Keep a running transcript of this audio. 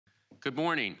Good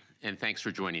morning, and thanks for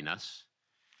joining us.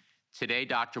 Today,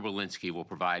 Dr. Walensky will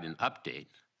provide an update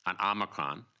on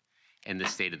Omicron and the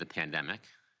state of the pandemic,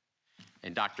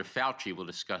 and Dr. Fauci will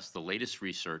discuss the latest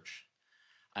research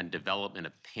on development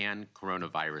of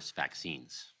pan-coronavirus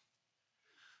vaccines.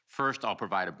 First, I'll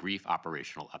provide a brief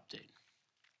operational update.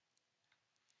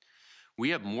 We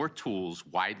have more tools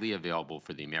widely available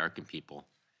for the American people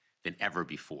than ever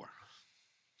before.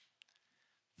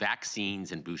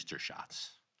 Vaccines and booster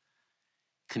shots,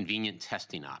 convenient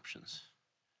testing options,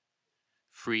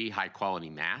 free high-quality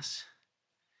masks,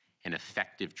 and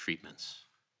effective treatments.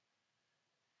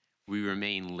 We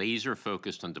remain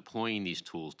laser-focused on deploying these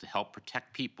tools to help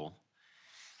protect people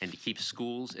and to keep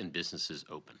schools and businesses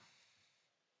open.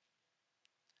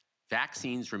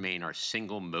 Vaccines remain our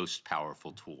single most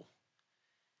powerful tool.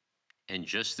 And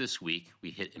just this week,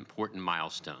 we hit important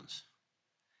milestones.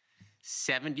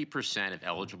 70% of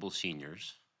eligible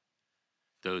seniors,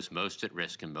 those most at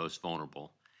risk and most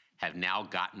vulnerable, have now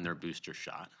gotten their booster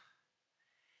shot,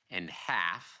 and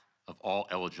half of all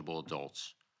eligible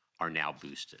adults are now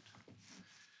boosted.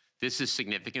 This is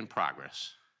significant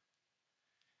progress.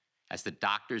 As the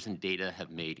doctors and data have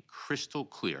made crystal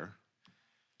clear,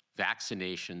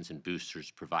 vaccinations and boosters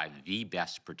provide the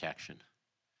best protection.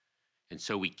 And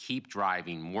so we keep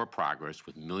driving more progress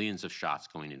with millions of shots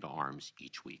going into arms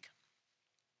each week.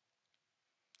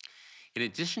 In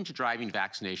addition to driving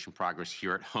vaccination progress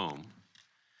here at home,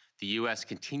 the U.S.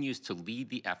 continues to lead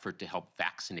the effort to help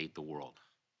vaccinate the world.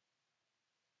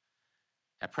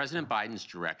 At President Biden's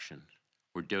direction,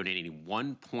 we're donating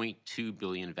 1.2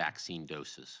 billion vaccine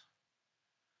doses,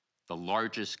 the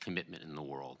largest commitment in the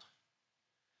world.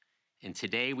 And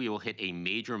today we will hit a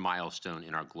major milestone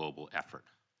in our global effort.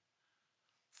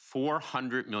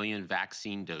 400 million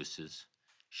vaccine doses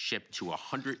shipped to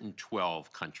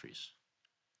 112 countries.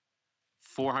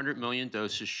 400 million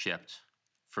doses shipped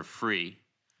for free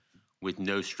with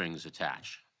no strings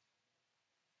attached.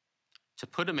 To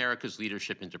put America's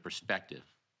leadership into perspective,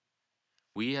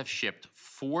 we have shipped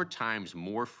 4 times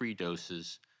more free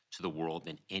doses to the world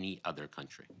than any other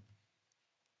country.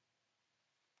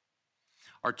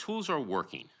 Our tools are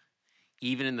working,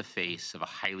 even in the face of a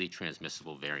highly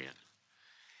transmissible variant.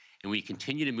 And we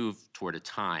continue to move toward a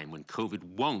time when COVID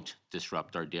won't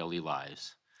disrupt our daily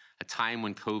lives, a time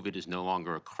when COVID is no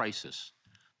longer a crisis,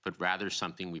 but rather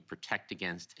something we protect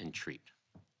against and treat.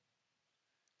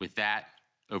 With that,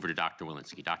 over to Dr.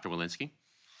 Walensky. Dr. Walensky?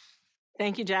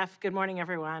 Thank you, Jeff. Good morning,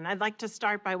 everyone. I'd like to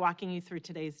start by walking you through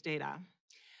today's data.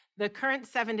 The current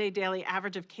 7-day daily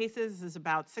average of cases is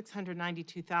about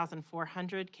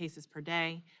 692,400 cases per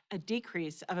day, a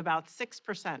decrease of about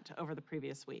 6% over the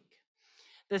previous week.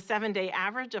 The 7-day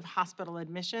average of hospital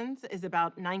admissions is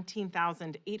about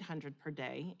 19,800 per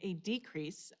day, a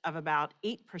decrease of about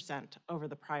 8% over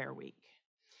the prior week.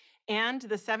 And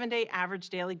the 7-day average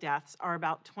daily deaths are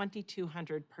about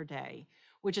 2,200 per day,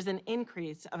 which is an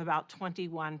increase of about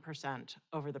 21%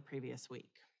 over the previous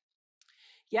week.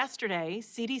 Yesterday,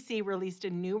 CDC released a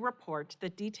new report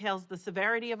that details the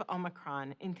severity of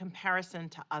Omicron in comparison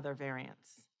to other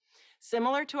variants.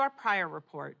 Similar to our prior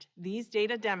report, these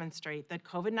data demonstrate that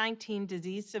COVID-19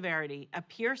 disease severity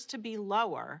appears to be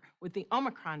lower with the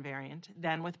Omicron variant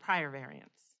than with prior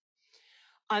variants.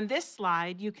 On this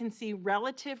slide, you can see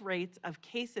relative rates of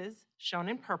cases, shown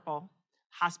in purple,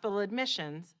 hospital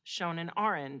admissions, shown in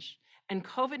orange, and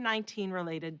COVID-19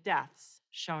 related deaths,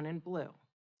 shown in blue.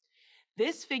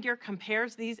 This figure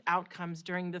compares these outcomes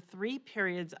during the 3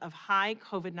 periods of high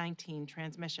COVID-19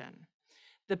 transmission.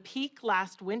 The peak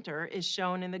last winter is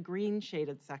shown in the green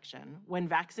shaded section, when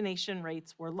vaccination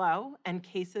rates were low and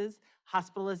cases,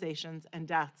 hospitalizations, and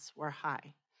deaths were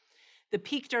high. The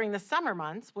peak during the summer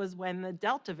months was when the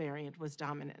Delta variant was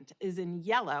dominant, is in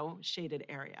yellow shaded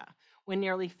area, when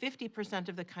nearly 50%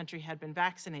 of the country had been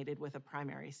vaccinated with a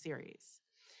primary series.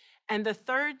 And the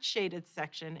third shaded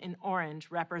section in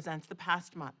orange represents the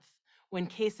past month, when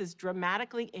cases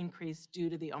dramatically increased due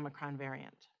to the Omicron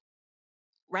variant.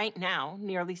 Right now,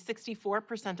 nearly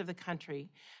 64% of the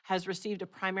country has received a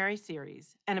primary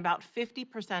series, and about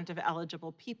 50% of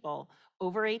eligible people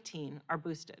over 18 are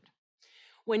boosted.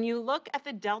 When you look at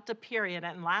the Delta period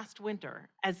and last winter,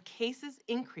 as cases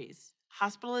increased,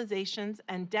 hospitalizations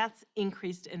and deaths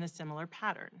increased in a similar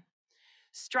pattern.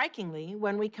 Strikingly,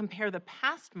 when we compare the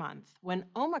past month, when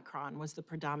Omicron was the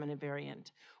predominant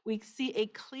variant, we see a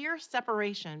clear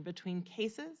separation between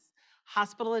cases,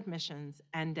 hospital admissions,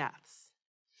 and deaths.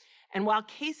 And while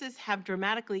cases have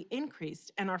dramatically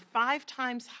increased and are 5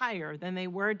 times higher than they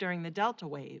were during the Delta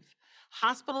wave,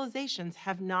 hospitalizations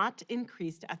have not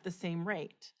increased at the same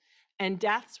rate. and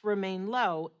deaths remain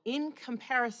low in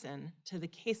comparison to the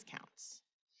case counts.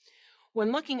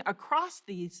 When looking across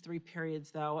these 3 periods,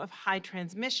 though, of high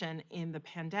transmission in the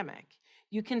pandemic,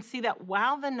 you can see that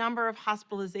while the number of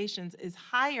hospitalizations is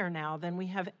higher now than we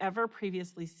have ever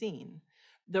previously seen,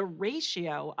 the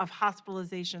ratio of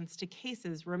hospitalizations to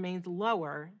cases remains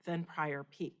lower than prior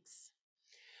peaks.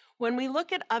 When we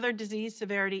look at other disease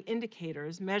severity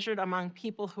indicators measured among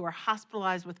people who are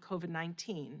hospitalized with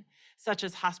COVID-19, such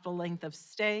as hospital length of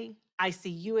stay,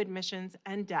 ICU admissions,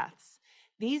 and deaths,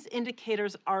 these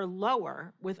indicators are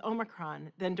lower with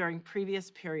Omicron than during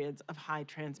previous periods of high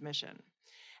transmission.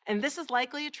 And this is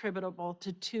likely attributable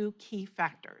to 2 key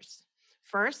factors.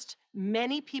 First,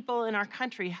 many people in our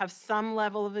country have some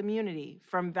level of immunity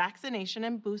from vaccination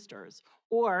and boosters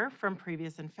or from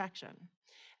previous infection.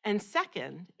 And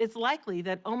second, it's likely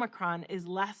that Omicron is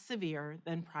less severe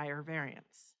than prior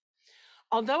variants.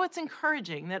 Although it's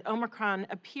encouraging that Omicron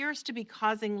appears to be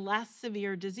causing less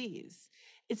severe disease,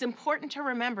 it's important to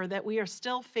remember that we are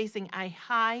still facing a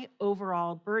high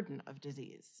overall burden of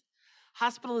disease.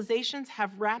 Hospitalizations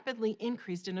have rapidly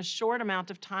increased in a short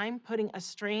amount of time, putting a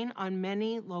strain on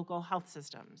many local health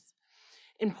systems.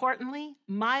 Importantly,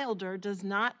 milder does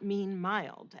not mean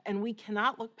mild, and we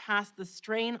cannot look past the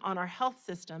strain on our health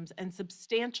systems and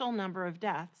substantial number of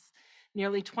deaths,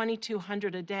 nearly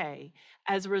 2,200 a day,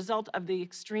 as a result of the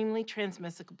extremely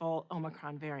transmissible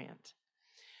Omicron variant.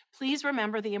 Please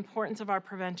remember the importance of our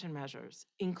prevention measures,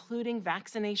 including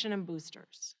vaccination and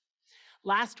boosters.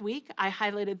 Last week, I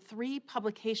highlighted 3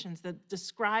 publications that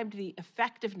described the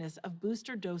effectiveness of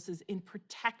booster doses in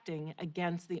protecting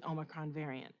against the Omicron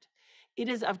variant. It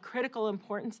is of critical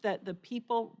importance that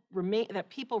people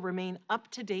remain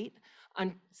up to date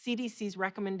on CDC's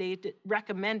recommended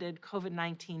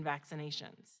COVID-19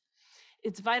 vaccinations.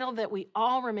 It's vital that we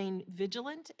all remain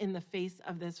vigilant in the face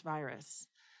of this virus.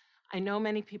 I know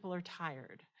many people are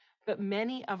tired, but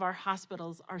many of our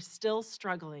hospitals are still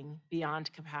struggling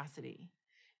beyond capacity.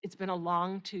 It's been a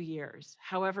long 2 years.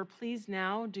 However, please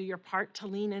now do your part to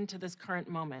lean into this current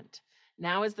moment.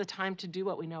 Now is the time to do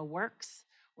what we know works: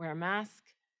 wear a mask,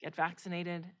 get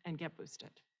vaccinated, and get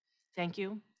boosted. Thank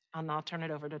you. I'll now turn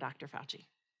it over to Dr. Fauci.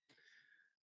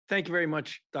 Thank you very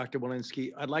much, Dr.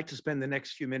 Walensky. I'd like to spend the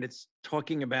next few minutes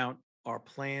talking about our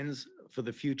plans for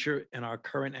the future and our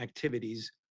current activities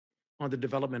on the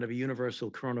development of a universal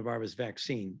coronavirus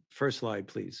vaccine. First slide,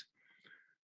 please.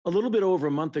 A little bit over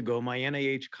a month ago, my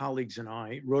NIH colleagues and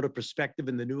I wrote a perspective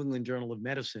in the New England Journal of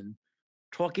Medicine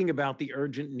talking about the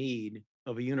urgent need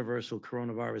of a universal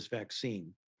coronavirus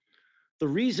vaccine. The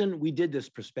reason we did this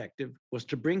perspective was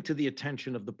to bring to the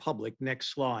attention of the public, next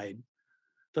slide,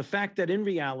 the fact that in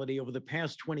reality, over the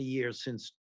past 20 years,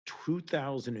 since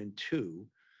 2002,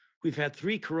 we've had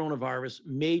 3 coronavirus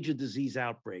major disease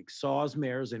outbreaks: SARS,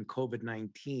 MERS, and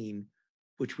COVID-19,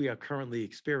 which we are currently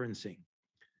experiencing.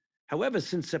 However,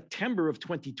 since September of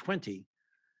 2020,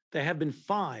 there have been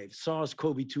 5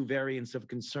 SARS-CoV-2 variants of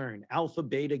concern: Alpha,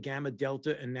 Beta, Gamma,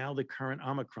 Delta, and now the current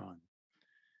Omicron.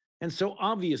 And so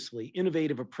obviously,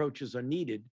 innovative approaches are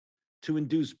needed to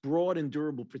induce broad and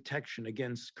durable protection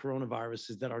against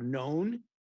coronaviruses that are known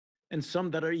and some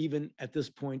that are even at this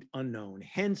point unknown.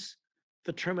 Hence,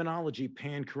 the terminology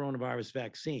pan-coronavirus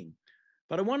vaccine.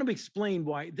 But I want to explain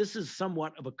why this is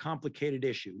somewhat of a complicated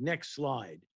issue. Next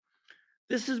slide.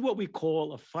 This is what we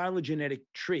call a phylogenetic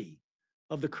tree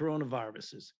of the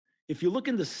coronaviruses. If you look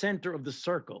in the center of the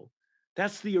circle,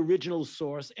 that's the original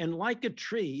source. And like a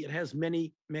tree, it has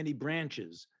many, many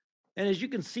branches. And as you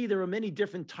can see, there are many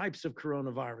different types of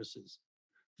coronaviruses.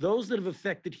 Those that have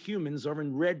affected humans are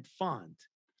in red font.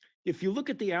 If you look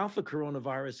at the alpha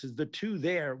coronaviruses, the 2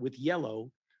 there with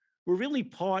yellow, were really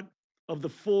part of the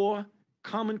 4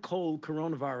 common cold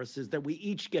coronaviruses that we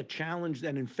each get challenged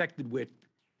and infected with,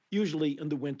 usually in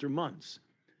the winter months.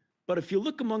 But if you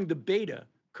look among the beta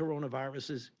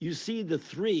coronaviruses, you see the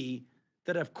 3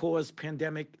 that have caused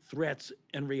pandemic threats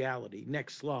and reality.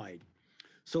 Next slide.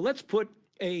 So let's put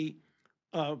a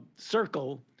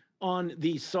circle on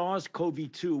the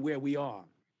SARS-CoV-2 where we are.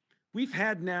 We've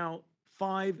had now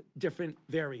 5 different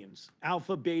variants: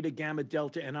 Alpha, Beta, Gamma,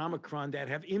 Delta, and Omicron, that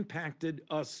have impacted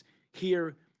us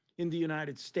here in the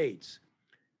United States.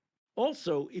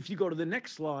 Also, if you go to the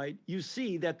next slide, you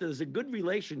see that there's a good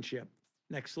relationship,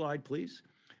 next slide please,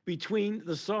 between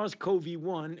the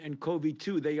SARS-CoV-1 and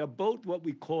CoV-2. They are both what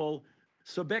we call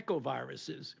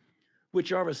subecoviruses,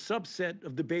 which are a subset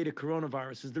of the beta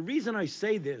coronaviruses. The reason I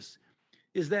say this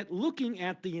is that looking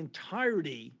at the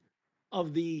entirety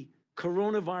of the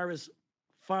coronavirus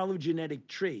phylogenetic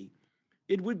tree,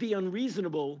 it would be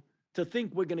unreasonable to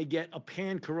think we're going to get a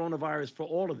pan-coronavirus for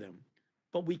all of them.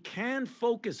 but we can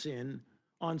focus in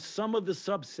on some of the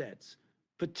subsets,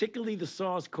 particularly the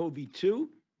SARS-CoV-2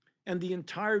 and the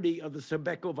entirety of the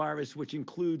sarbecovirus, which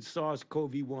includes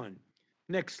SARS-CoV-1.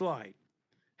 Next slide.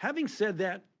 Having said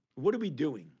that, what are we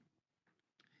doing?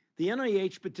 The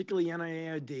NIH, particularly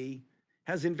NIAID,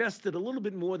 has invested a little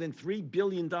bit more than $3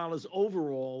 billion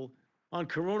overall on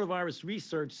coronavirus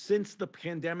research since the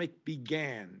pandemic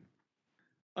began.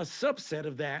 A subset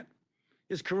of that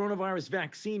is coronavirus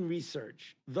vaccine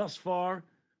research. Thus far,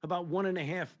 about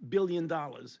 $1.5 billion,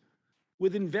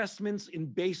 with investments in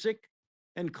basic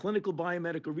and clinical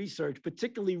biomedical research,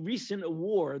 particularly recent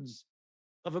awards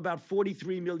of about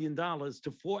 $43 million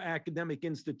to 4 academic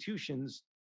institutions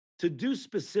to do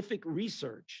specific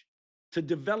research to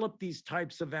develop these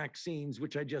types of vaccines,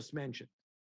 which I just mentioned.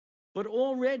 But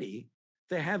already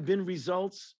there have been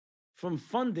results from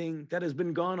funding that has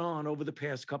been gone on over the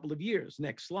past couple of years.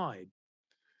 Next slide.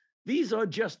 These are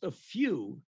just a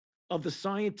few of the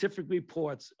scientific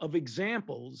reports of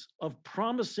examples of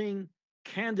promising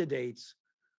candidates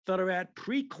that are at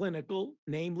preclinical,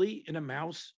 namely in a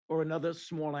mouse or another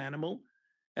small animal,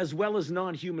 as well as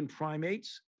non-human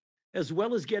primates, as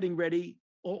well as getting ready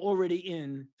or already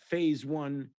in phase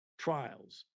 1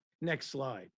 trials. Next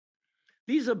slide.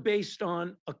 These are based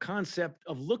on a concept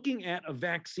of looking at a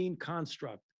vaccine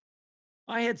construct.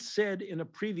 I had said in a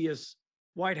previous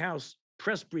White House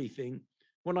press briefing,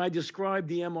 when I described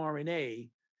the mRNA,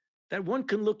 that one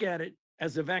can look at it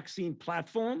as a vaccine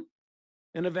platform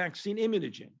and a vaccine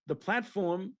immunogen. The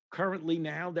platform currently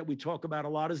now that we talk about a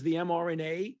lot is the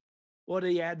mRNA or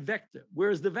the ad vector,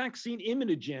 whereas the vaccine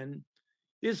immunogen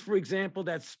is, for example,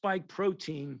 that spike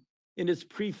protein in its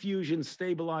prefusion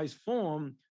stabilized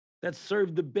form that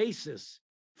served the basis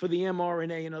for the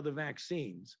mRNA and other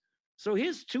vaccines. So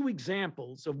here's 2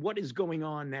 examples of what is going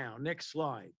on now. Next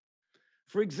slide.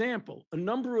 For example, a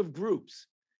number of groups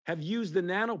have used the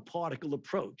nanoparticle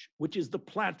approach, which is the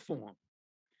platform.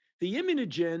 The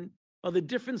immunogen are the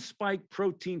different spike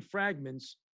protein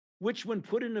fragments, which when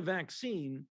put in a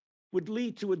vaccine would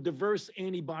lead to a diverse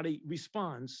antibody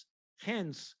response,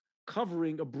 hence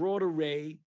covering a broad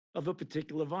array of a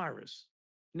particular virus.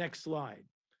 Next slide.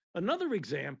 Another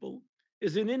example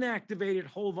is an inactivated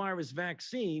whole virus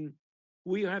vaccine.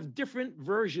 We have different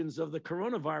versions of the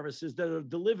coronaviruses that are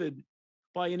delivered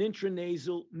by an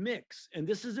intranasal mix. And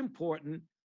this is important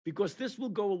because this will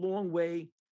go a long way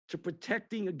to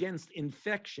protecting against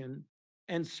infection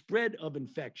and spread of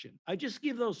infection. I just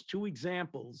give those 2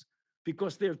 examples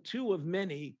because they're 2 of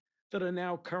many that are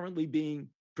now currently being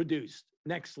produced.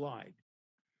 Next slide.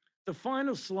 The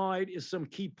final slide is some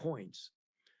key points.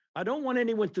 I don't want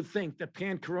anyone to think that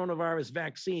pan-coronavirus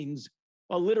vaccines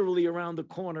are literally around the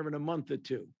corner in a month or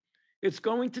 2. It's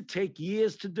going to take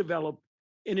years to develop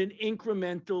in an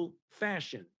incremental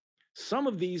fashion. Some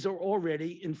of these are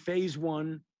already in phase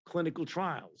 1 clinical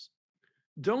trials.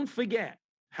 Don't forget,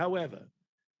 however,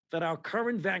 that our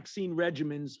current vaccine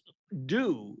regimens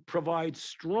do provide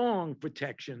strong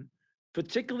protection,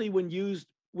 particularly when used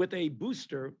with a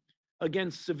booster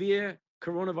against severe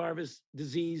coronavirus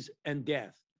disease and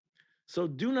death. So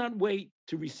do not wait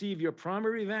to receive your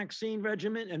primary vaccine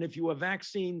regimen. And if you are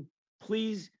vaccinated,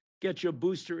 please get your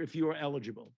booster if you are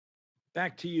eligible.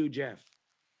 Back to you, Jeff.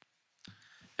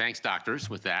 Thanks, doctors.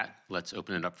 With that, let's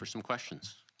open it up for some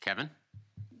questions. Kevin?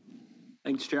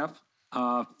 Thanks, Jeff.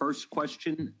 First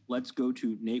question, let's go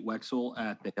to Nate Wexel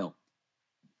at The Hill.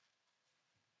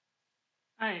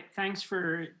 Hi, thanks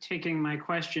for taking my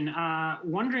question.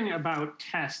 Wondering about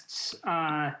tests.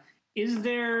 Is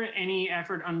there any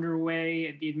effort underway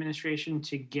at the administration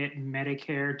to get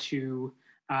Medicare to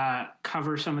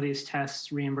cover some of these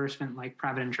tests, reimbursement like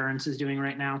private insurance is doing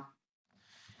right now?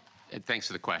 Thanks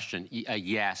for the question.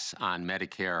 Yes, on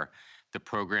Medicare, the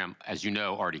program, as you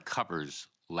know, already covers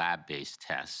lab-based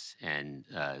tests, and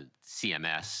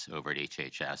CMS over at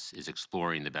HHS is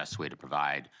exploring the best way to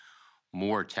provide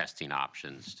more testing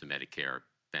options to Medicare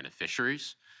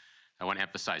beneficiaries. I want to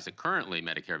emphasize that currently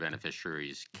Medicare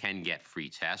beneficiaries can get free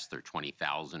tests. There are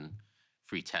 20,000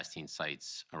 free testing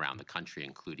sites around the country,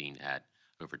 including at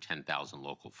over 10,000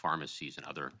 local pharmacies and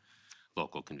other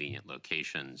local convenient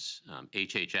locations.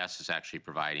 HHS is actually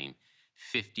providing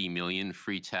 50 million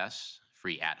free tests,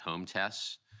 free at-home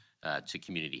tests, to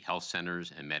community health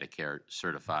centers and Medicare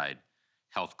certified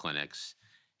health clinics.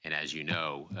 And as you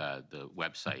know, the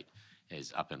website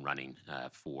is up and running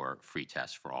for free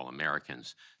tests for all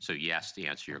Americans. So yes, the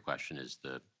answer to your question is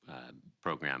the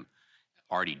program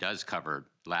already does cover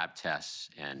lab tests,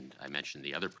 and I mentioned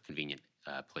the other convenient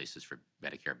places for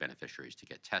Medicare beneficiaries to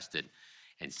get tested,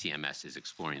 and CMS is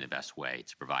exploring the best way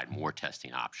to provide more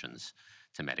testing options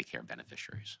to Medicare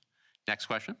beneficiaries. Next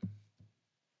question.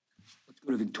 Let's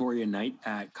go to Victoria Knight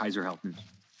at Kaiser Helton.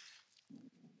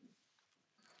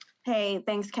 Hey,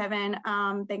 thanks, Kevin.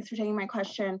 Thanks for taking my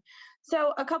question.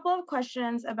 So a couple of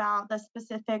questions about the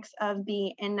specifics of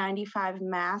the N95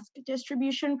 mask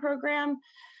distribution program.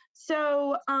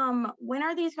 So when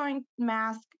are these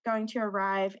masks going to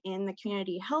arrive in the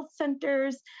community health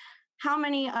centers? How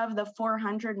many of the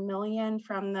 400 million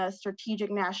from the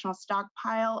Strategic National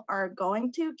Stockpile are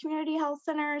going to community health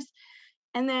centers?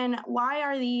 And then why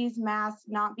are these masks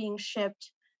not being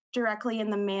shipped directly in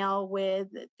the mail with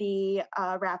the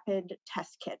rapid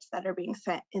test kits that are being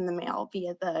sent in the mail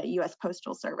via the U.S.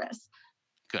 Postal Service?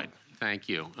 Good, thank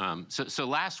you. So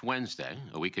last Wednesday,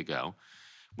 a week ago,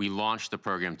 we launched the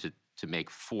program to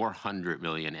make 400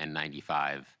 million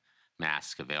N95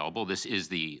 masks available. This is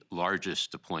the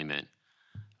largest deployment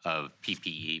of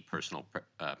PPE, personal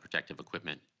protective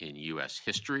equipment, in U.S.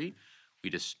 history. We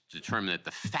just determined that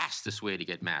the fastest way to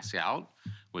get masks out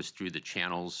was through the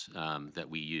channels that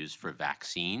we use for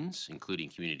vaccines, including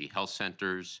community health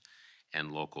centers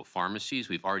and local pharmacies.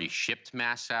 We've already shipped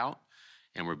masks out,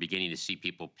 and we're beginning to see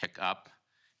people pick up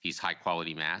these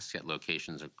high-quality masks at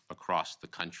locations across the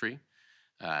country.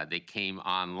 They came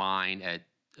online at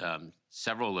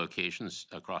several locations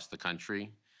across the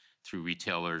country through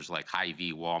retailers like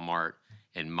Hy-Vee, Walmart,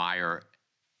 and Meijer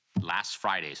last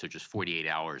Friday, so just 48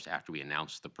 hours after we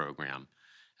announced the program.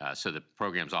 So the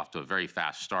program's off to a very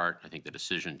fast start. I think the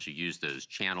decision to use those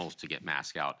channels to get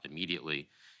masks out immediately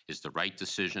is the right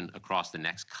decision. Across the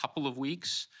next couple of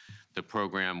weeks, the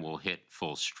program will hit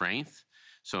full strength,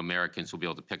 so Americans will be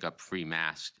able to pick up free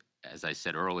masks, as I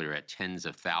said earlier, at tens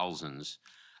of thousands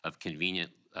of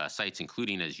convenient sites,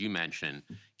 including, as you mentioned,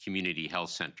 community health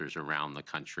centers around the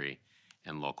country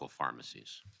and local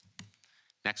pharmacies.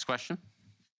 Next question.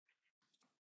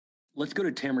 Let's go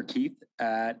to Tamara Keith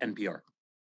at NPR.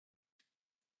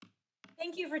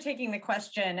 Thank you for taking the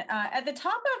question. At the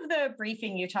top of the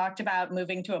briefing, you talked about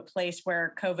moving to a place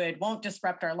where COVID won't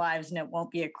disrupt our lives and it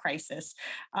won't be a crisis.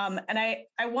 And I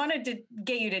wanted to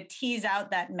get you to tease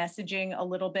out that messaging a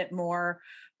little bit more.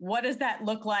 What does that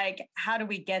look like? How do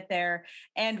we get there?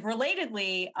 And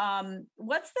relatedly,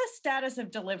 what's the status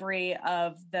of delivery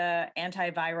of the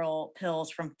antiviral pills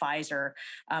from Pfizer?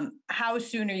 How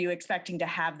soon are you expecting to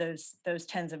have those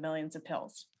tens of millions of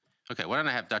pills? Okay, why don't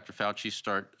I have Dr. Fauci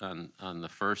start on the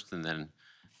first, and then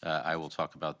I will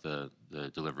talk about the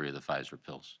delivery of the Pfizer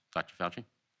pills. Dr. Fauci?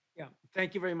 Yeah,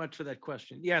 thank you very much for that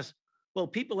question. Yes, well,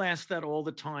 people ask that all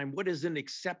the time. What is an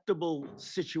acceptable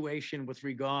situation with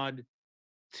regard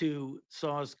to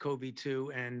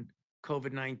SARS-CoV-2 and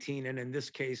COVID-19, and in this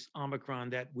case, Omicron,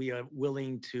 that we are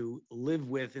willing to live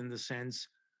with in the sense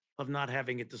of not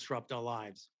having it disrupt our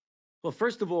lives? Well,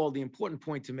 first of all, the important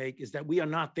point to make is that we are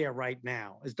not there right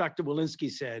now. As Dr.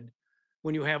 Walensky said,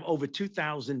 when you have over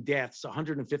 2,000 deaths,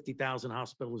 150,000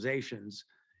 hospitalizations,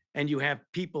 and you have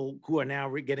people who are now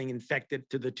getting infected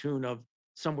to the tune of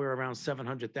somewhere around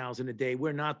 700,000 a day,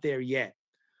 we're not there yet.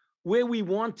 Where we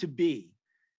want to be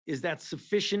is that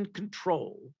sufficient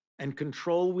control, and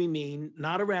control we mean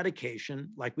not eradication,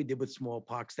 like we did with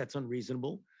smallpox, that's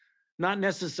unreasonable, not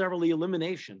necessarily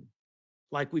elimination,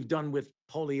 like we've done with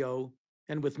polio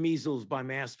and with measles by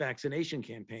mass vaccination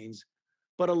campaigns,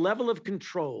 but a level of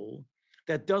control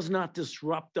that does not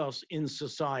disrupt us in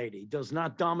society, does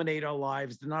not dominate our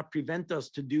lives, does not prevent us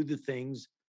to do the things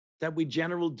that we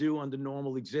generally do under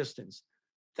normal existence.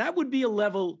 That would be a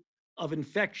level of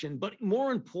infection, but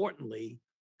more importantly,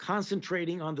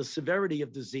 concentrating on the severity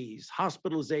of disease,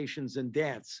 hospitalizations, and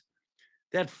deaths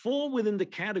that fall within the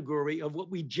category of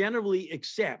what we generally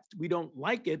accept. We don't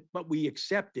like it, but we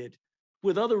accept it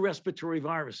with other respiratory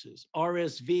viruses,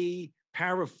 RSV,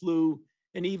 paraflu,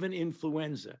 and even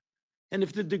influenza. And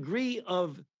if the degree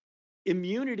of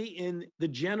immunity in the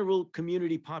general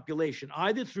community population,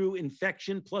 either through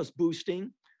infection plus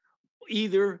boosting,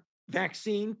 either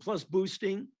vaccine plus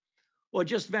boosting, or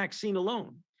just vaccine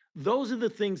alone, those are the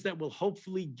things that will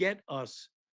hopefully get us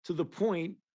to the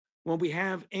point when we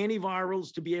have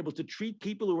antivirals to be able to treat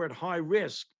people who are at high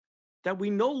risk, that we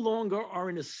no longer are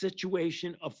in a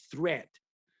situation of threat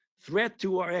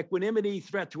to our equanimity,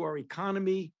 threat to our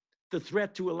economy, the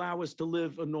threat to allow us to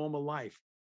live a normal life.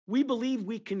 We believe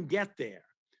we can get there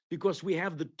because we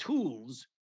have the tools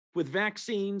with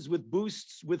vaccines, with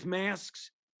boosts, with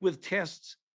masks, with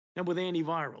tests, and with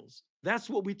antivirals. That's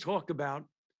what we talk about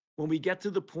when we get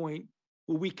to the point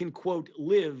where we can, quote,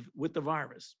 live with the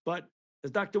virus. But as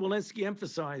Dr. Walensky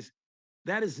emphasized,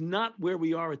 that is not where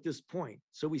we are at this point.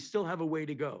 So we still have a way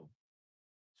to go.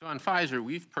 So on Pfizer,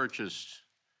 we've purchased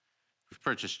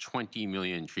 20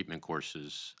 million treatment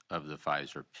courses of the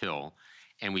Pfizer pill,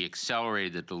 And we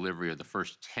accelerated the delivery of the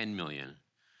first 10 million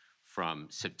from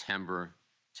September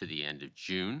to the end of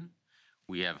June.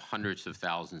 We have hundreds of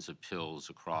thousands of pills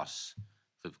across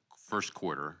the first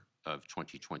quarter of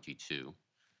 2022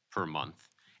 per month,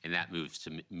 and that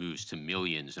moves to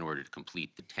millions in order to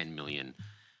complete the 10 million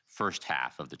first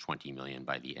half of the 20 million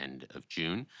by the end of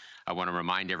June. I want to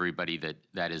remind everybody that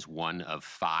that is one of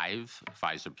 5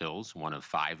 Pfizer pills, one of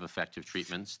 5 effective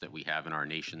treatments that we have in our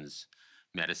nation's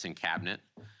medicine cabinet,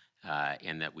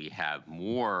 and that we have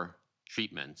more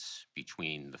treatments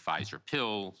between the Pfizer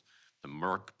pill, the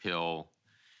Merck pill,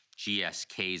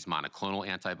 GSK's monoclonal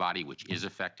antibody, which is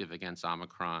effective against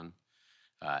Omicron,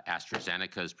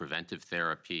 AstraZeneca's preventive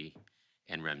therapy,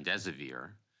 and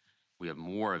remdesivir. We have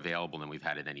more available than we've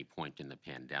had at any point in the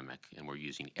pandemic, and we're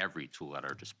using every tool at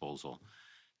our disposal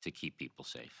to keep people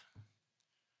safe.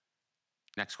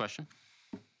 Next question.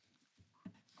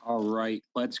 All right,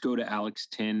 let's go to Alex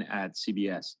Tin at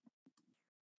CBS.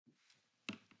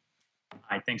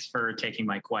 Hi, thanks for taking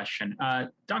my question.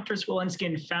 Drs. Walensky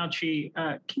and Fauci,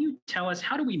 can you tell us,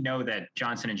 how do we know that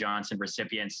Johnson & Johnson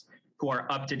recipients who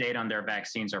are up to date on their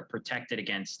vaccines are protected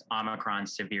against Omicron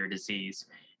severe disease?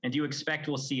 And do you expect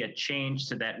we'll see a change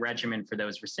to that regimen for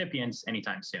those recipients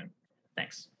anytime soon?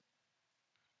 Thanks.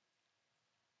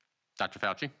 Dr.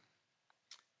 Fauci?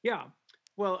 Yeah.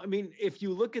 Well, I mean, if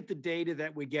you look at the data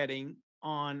that we're getting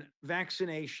on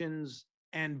vaccinations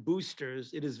and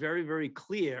boosters, it is very, very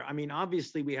clear. I mean,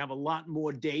 obviously, we have a lot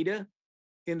more data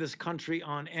in this country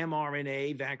on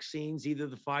mRNA vaccines, either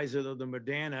the Pfizer or the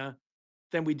Moderna,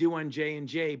 than we do on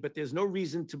J&J. But there's no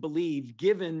reason to believe,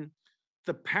 given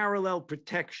the parallel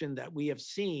protection that we have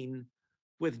seen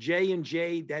with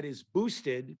J&J that is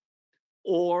boosted,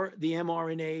 or the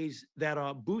mRNAs that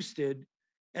are boosted,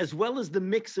 as well as the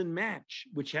mix and match,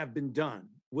 which have been done,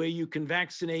 where you can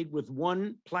vaccinate with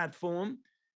one platform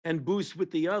and boost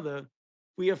with the other.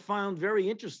 We have found very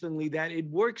interestingly that it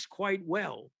works quite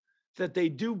well, that they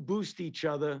do boost each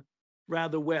other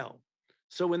rather well.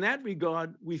 So in that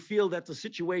regard, we feel that the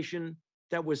situation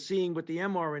that we're seeing with the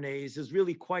mRNAs is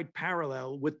really quite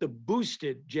parallel with the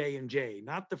boosted J&J,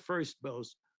 not the first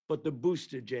dose, but the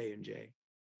boosted J&J.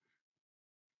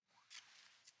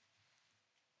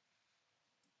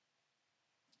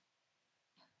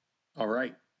 All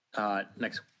right,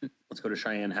 next, let's go to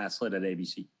Cheyenne Haslett at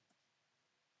ABC.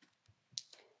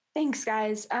 Thanks,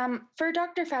 guys. For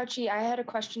Dr. Fauci, I had a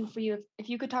question for you. If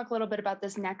you could talk a little bit about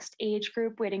this next age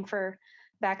group waiting for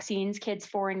vaccines, kids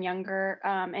 4 and younger,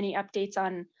 any updates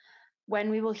on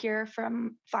when we will hear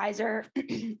from Pfizer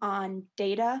on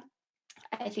data?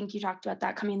 I think you talked about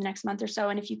that coming in the next month or so.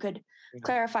 And if you could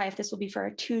clarify if this will be for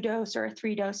a 2-dose or a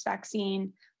 3-dose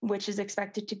vaccine, which is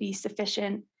expected to be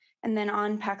sufficient. And then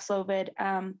on Paxlovid,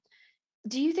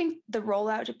 do you think the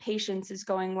rollout to patients is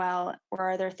going well, or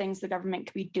are there things the government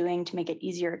could be doing to make it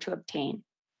easier to obtain?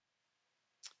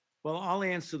 Well, I'll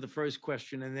answer the first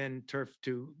question and then turf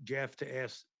to Jeff to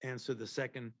answer the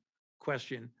second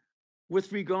question.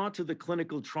 With regard to the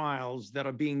clinical trials that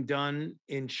are being done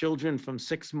in children from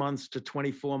 6 months to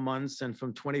 24 months and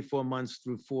from 24 months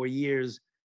through 4 years,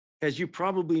 as you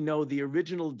probably know, the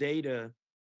original data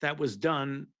that was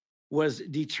done was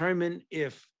determine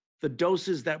if the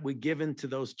doses that were given to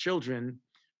those children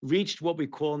reached what we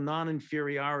call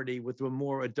non-inferiority with a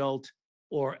more adult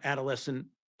or adolescent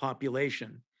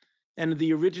population. And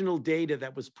the original data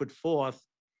that was put forth,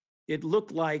 it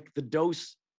looked like the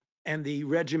dose and the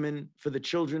regimen for the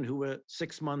children who were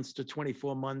 6 months to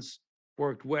 24 months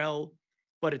worked well,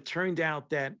 but it turned out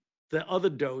that the other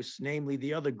dose, namely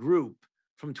the other group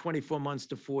from 24 months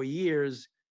to 4 years,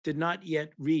 did not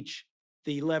yet reach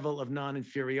the level of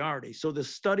non-inferiority. So the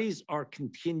studies are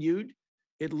continued.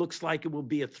 It looks like it will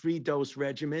be a 3-dose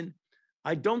regimen.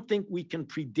 I don't think we can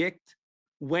predict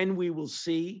when we will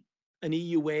see an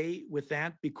EUA with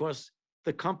that, because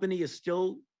the company is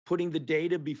still putting the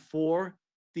data before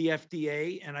the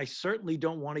FDA, and I certainly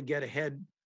don't want to get ahead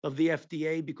of the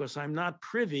FDA because I'm not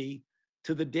privy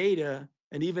to the data,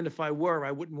 and even if I were,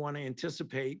 I wouldn't want to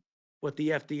anticipate what the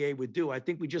FDA would do. I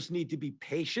think we just need to be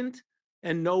patient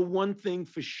and know one thing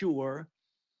for sure,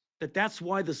 that that's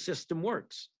why the system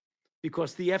works,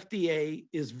 because the FDA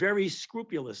is very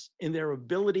scrupulous in their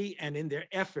ability and in their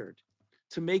effort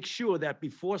to make sure that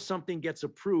before something gets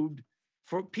approved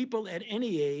for people at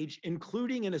any age,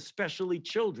 including and especially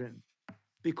children,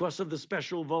 because of the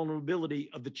special vulnerability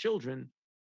of the children,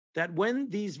 that when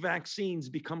these vaccines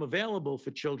become available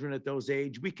for children at those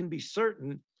age, we can be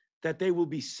certain that they will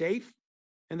be safe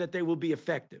and that they will be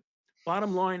effective.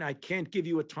 Bottom line, I can't give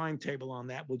you a timetable on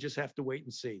that. We'll just have to wait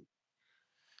and see.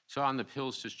 So on the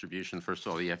pills distribution, first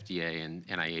of all, the FDA and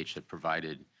NIH have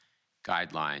provided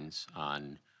guidelines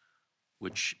on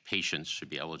which patients should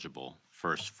be eligible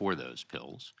first for those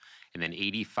pills. And then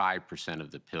 85%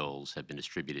 of the pills have been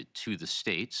distributed to the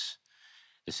states,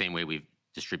 the same way we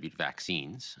distribute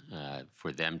vaccines,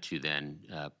 for them to then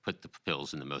put the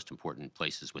pills in the most important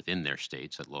places within their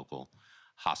states at local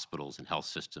hospitals and health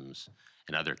systems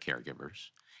and other caregivers.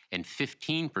 And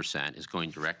 15% is going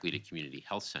directly to community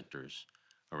health centers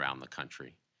around the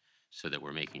country, so that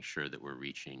we're making sure that we're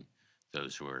reaching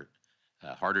those who are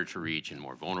harder to reach in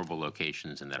more vulnerable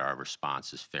locations, and that our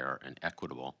response is fair and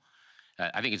equitable.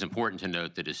 I think it's important to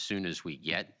note that as soon as we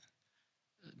get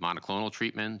monoclonal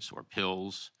treatments or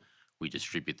pills, we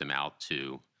distribute them out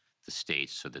to the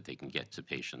states so that they can get to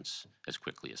patients as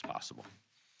quickly as possible.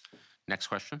 Next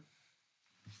question.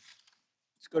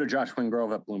 Let's go to Josh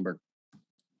Wingrove at Bloomberg.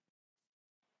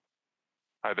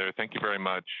 Hi there. Thank you very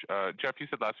much. Jeff, you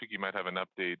said last week you might have an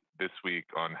update this week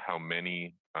on how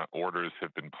many orders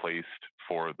have been placed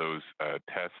for those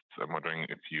tests. I'm wondering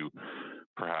if you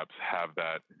perhaps have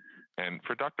that. And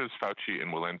for Drs. Fauci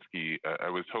and Walensky, I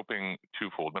was hoping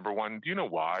twofold. Number one, do you know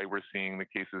why we're seeing the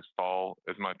cases fall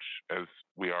as much as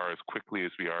we are, as quickly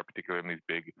as we are, particularly in these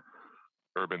big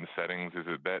urban settings? Is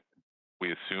it that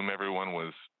we assume everyone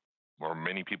was, or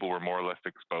many people were more or less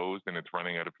exposed and it's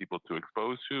running out of people to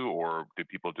expose to, or did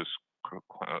people just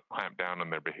clamp down on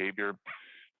their behavior?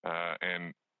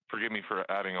 And forgive me for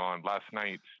adding on, last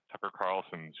night, Tucker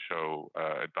Carlson's show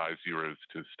advised viewers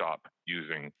to stop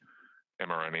using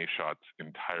mRNA shots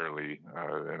entirely,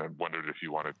 and I wondered if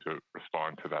you wanted to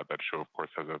respond to that. That show, of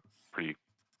course, has a pretty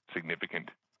significant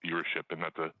viewership, and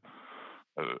that's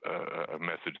a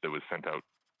message that was sent out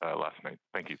last night.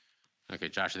 Thank you. Okay,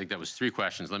 Josh, I think that was 3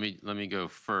 questions. Let me go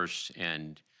first.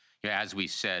 And as we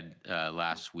said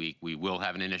last week, we will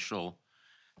have an initial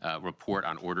report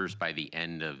on orders by the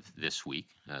end of this week,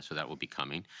 so that will be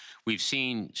coming. We've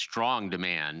seen strong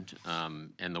demand,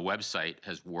 and the website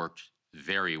has worked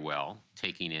very well,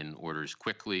 taking in orders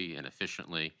quickly and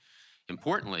efficiently.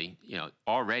 Importantly,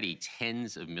 already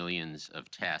tens of millions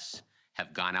of tests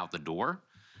have gone out the door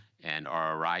and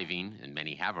are arriving, and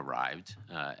many have arrived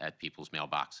at people's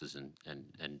mailboxes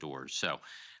and doors. So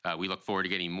we look forward to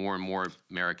getting more and more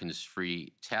Americans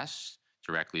free tests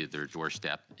directly at their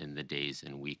doorstep in the days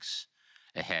and weeks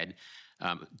ahead.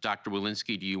 Dr.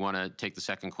 Walensky, do you want to take the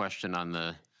second question on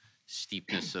the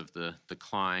steepness of the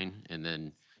decline? And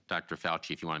then Dr.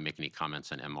 Fauci, if you want to make any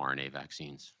comments on mRNA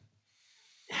vaccines.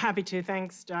 Happy to.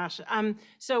 Thanks, Josh.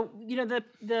 So,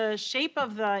 the shape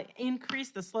of the increase,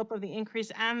 the slope of the increase,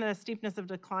 and the steepness of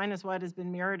decline is what has been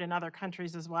mirrored in other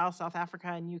countries as well. South Africa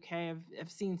and UK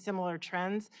have seen similar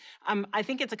trends. I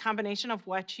think it's a combination of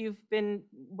what you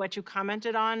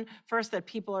commented on. First, that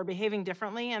people are behaving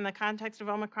differently in the context of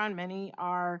Omicron. Many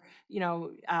are,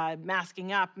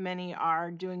 masking up. Many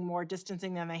are doing more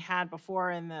distancing than they had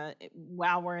before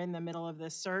while we're in the middle of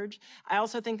this surge. I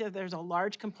also think that there's a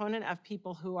large component of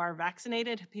people who are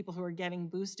vaccinated, people who are getting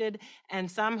boosted, and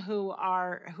some who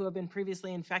have been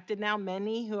previously infected now,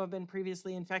 many who have been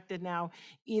previously infected now,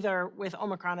 either with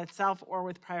Omicron itself or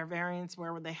with prior variants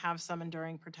where they have some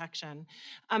enduring protection.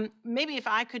 Maybe if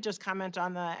I could just comment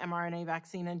on the mRNA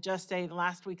vaccine and just say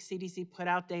last week CDC put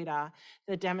out data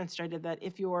that demonstrated that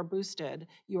if you are boosted,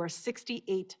 you are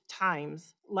 68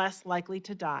 times less likely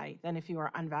to die than if you are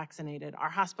unvaccinated. Our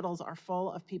hospitals are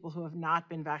full of people who have not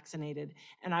been vaccinated,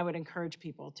 and I would encourage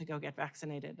people to go get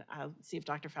vaccinated. I'll see if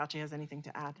Dr. Fauci has anything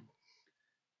to add.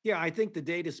 Yeah, I think the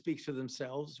data speaks for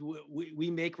themselves. We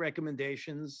make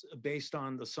recommendations based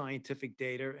on the scientific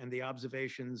data and the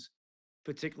observations,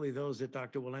 particularly those that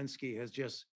Dr. Walensky has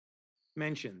just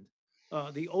mentioned.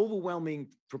 The overwhelming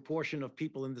proportion of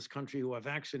people in this country who are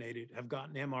vaccinated have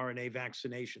gotten mRNA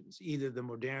vaccinations, either the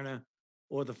Moderna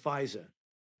or the Pfizer.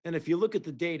 And if you look at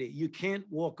the data, you can't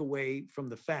walk away from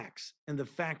the facts. And the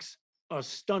facts are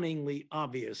stunningly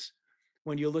obvious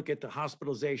when you look at the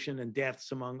hospitalization and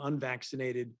deaths among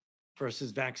unvaccinated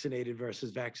versus vaccinated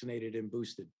and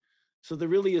boosted. So there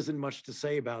really isn't much to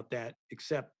say about that,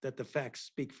 except that the facts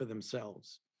speak for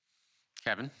themselves.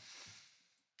 Kevin,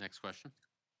 next question.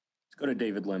 Let's go to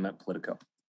David Lim at Politico.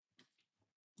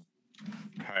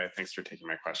 Hi, thanks for taking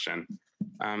my question.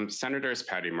 Senators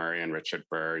Patty Murray and Richard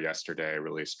Burr yesterday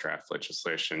released draft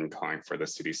legislation calling for the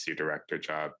CDC director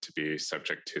job to be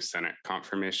subject to Senate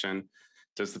confirmation.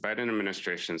 Does the Biden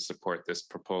administration support this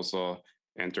proposal?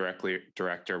 And Director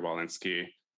Walensky,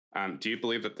 do you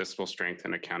believe that this will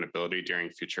strengthen accountability during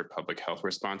future public health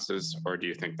responses, or do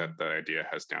you think that the idea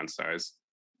has downsides?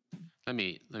 Let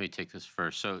me take this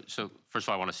first. So first of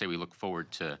all, I want to say we look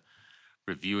forward to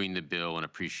reviewing the bill and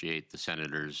appreciate the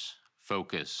senators'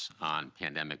 focus on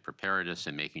pandemic preparedness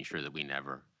and making sure that we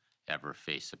never ever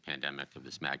face a pandemic of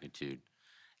this magnitude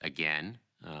again.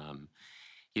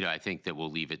 I think that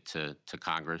we'll leave it to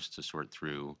Congress to sort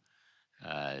through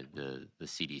the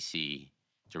CDC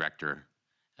director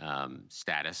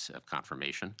status of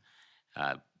confirmation.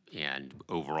 And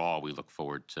overall, we look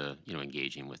forward to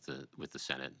engaging with the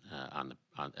Senate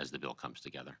as the bill comes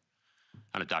together.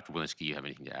 I don't know, Dr. Walensky, you have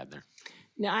anything to add there?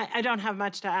 No, I don't have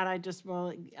much to add. I just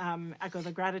will echo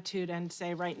the gratitude and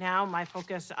say right now my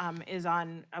focus is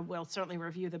on, we'll certainly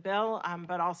review the bill,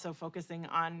 but also focusing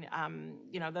on,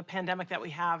 the pandemic that we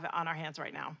have on our hands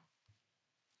right now.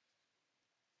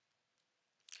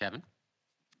 Kevin?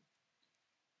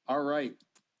 All right.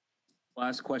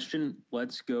 Last question.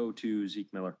 Let's go to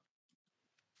Zeke Miller.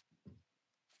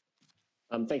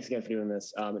 Thanks again for doing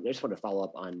this. I just want to follow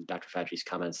up on Dr. Fauci's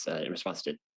comments in response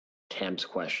to Tam's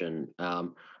question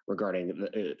regarding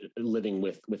living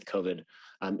with COVID.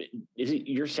 Is it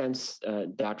your sense,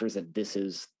 doctors, that this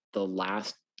is the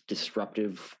last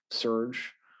disruptive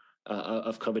surge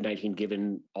of COVID-19,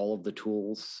 given all of the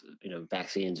tools,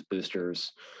 vaccines,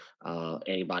 boosters,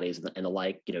 antibodies, and the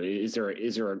like? Is there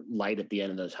a light at the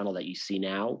end of the tunnel that you see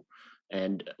now?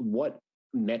 And what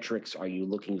metrics are you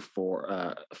looking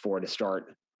for to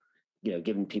start,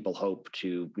 giving people hope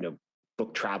to,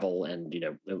 book travel and,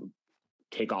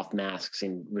 take off masks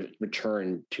and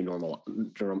return to normal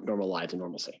lives and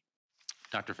normalcy?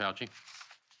 Dr. Fauci?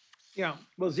 Yeah,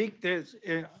 well, Zeke,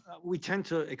 we tend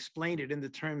to explain it in the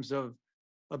terms of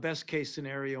a best case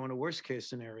scenario and a worst case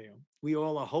scenario. We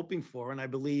all are hoping for, and I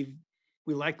believe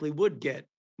we likely would get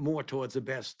more towards a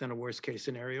best than a worst case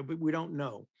scenario, but we don't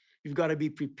know. You've got to be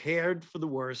prepared for the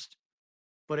worst,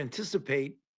 but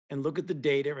anticipate and look at the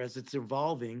data as it's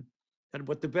evolving and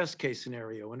what the best case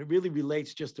scenario. And it really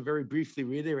relates, just to very briefly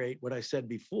reiterate what I said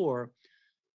before,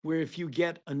 where if you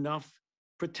get enough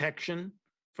protection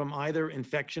from either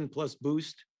infection plus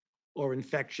boost or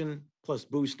infection plus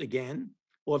boost again,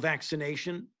 or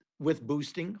vaccination with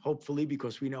boosting, hopefully,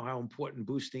 because we know how important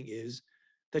boosting is,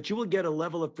 that you will get a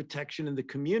level of protection in the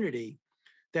community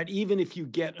that even if you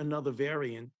get another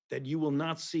variant, that you will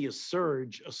not see a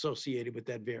surge associated with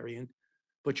that variant,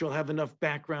 but you'll have enough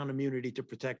background immunity to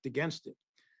protect against it.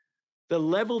 The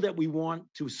level that we want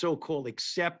to so-called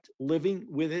accept living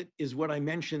with it is what I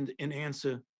mentioned in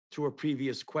answer to a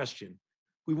previous question.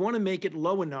 We want to make it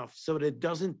low enough so that it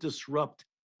doesn't disrupt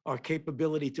our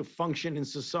capability to function in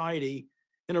society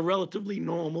in a relatively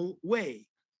normal way.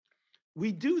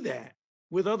 We do that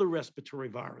with other respiratory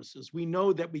viruses. We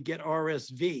know that we get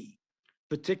RSV,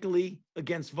 particularly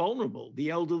against vulnerable,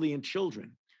 the elderly and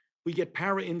children. We get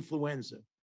parainfluenza.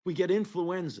 We get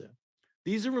influenza.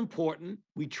 These are important.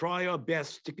 We try our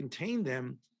best to contain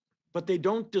them, but they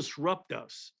don't disrupt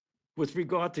us with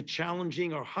regard to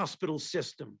challenging our hospital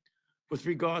system, with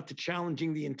regard to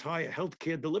challenging the entire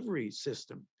healthcare delivery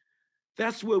system.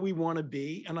 That's where we want to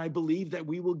be, and I believe that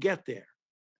we will get there,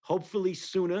 hopefully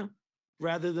sooner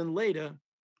rather than later.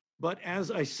 But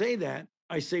as I say that,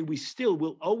 I say we still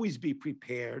will always be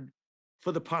prepared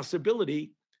for the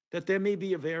possibility that there may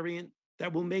be a variant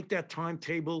that will make that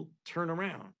timetable turn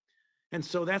around. And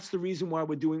so that's the reason why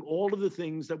we're doing all of the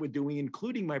things that we're doing,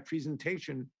 including my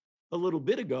presentation a little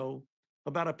bit ago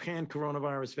about a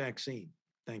pan-coronavirus vaccine.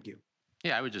 Thank you.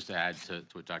 Yeah, I would just add to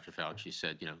what Dr. Fauci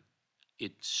said,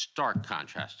 it's stark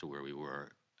contrast to where we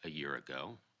were a year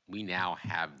ago. We now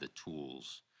have the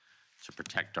tools to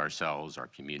protect ourselves, our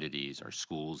communities, our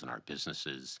schools, and our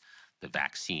businesses, the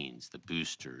vaccines, the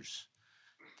boosters,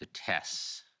 the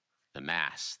tests, the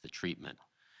masks, the treatment.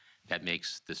 That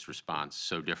makes this response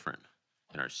so different,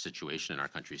 and our situation in our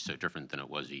country so different than it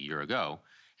was a year ago.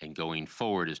 And going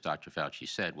forward, as Dr. Fauci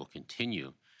said, we'll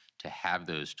continue to have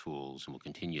those tools and we'll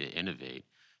continue to innovate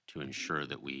to ensure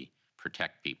that we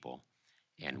protect people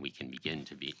and we can begin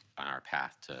to be on our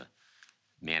path to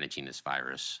managing this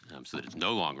virus so that it's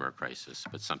no longer a crisis,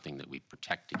 but something that we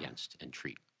protect against and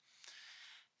treat.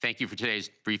 Thank you for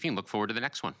today's briefing. Look forward to the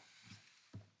next one.